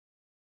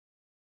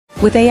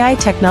With AI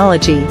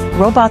technology,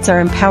 robots are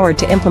empowered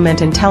to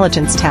implement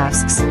intelligence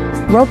tasks.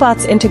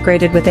 Robots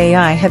integrated with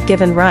AI have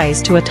given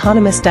rise to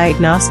autonomous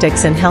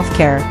diagnostics in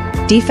healthcare,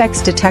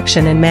 defects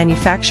detection in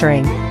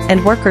manufacturing,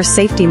 and worker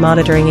safety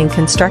monitoring in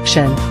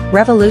construction,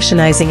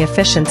 revolutionizing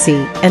efficiency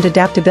and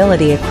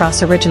adaptability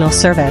across original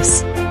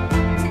service.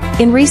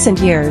 In recent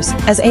years,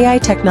 as AI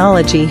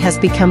technology has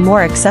become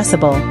more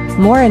accessible,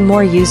 more and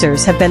more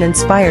users have been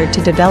inspired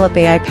to develop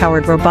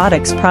AI-powered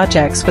robotics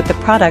projects with the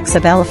products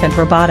of Elephant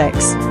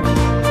Robotics.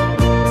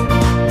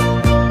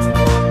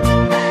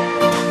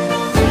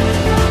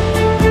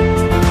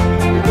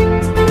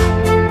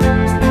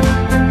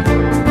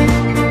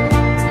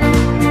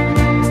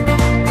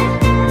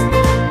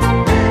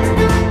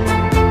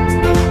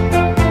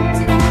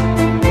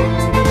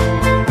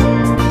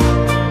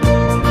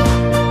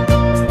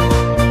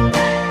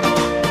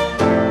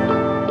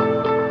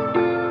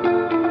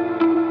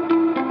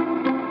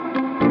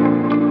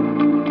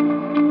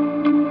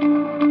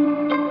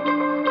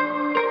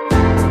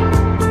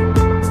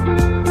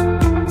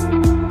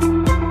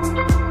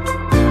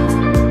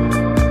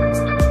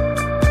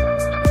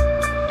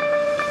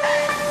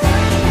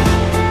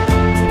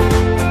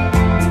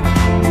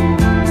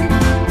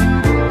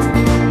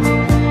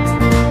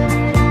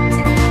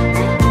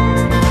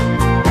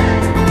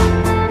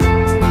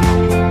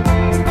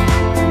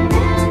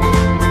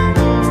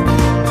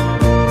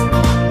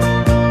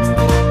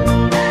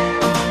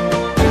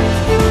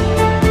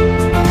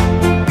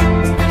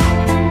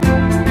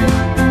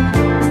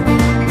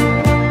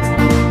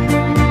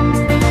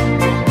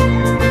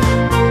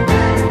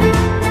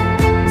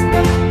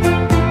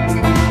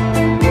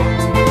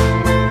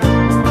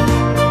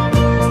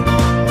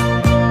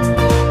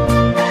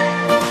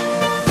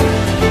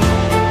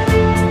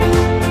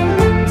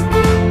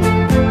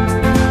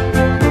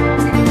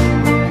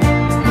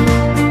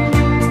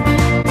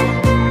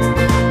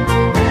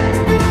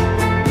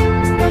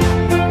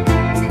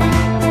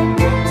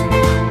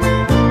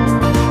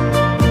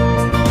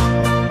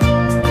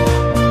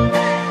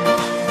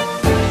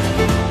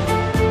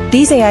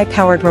 These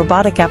AI-powered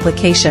robotic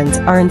applications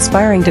are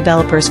inspiring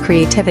developers'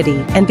 creativity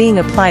and being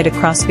applied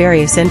across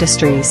various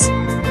industries.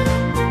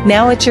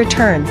 Now it's your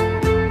turn.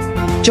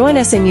 Join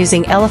us in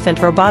using Elephant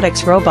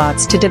Robotics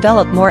robots to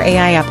develop more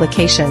AI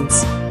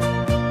applications.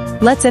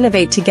 Let's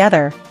innovate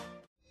together.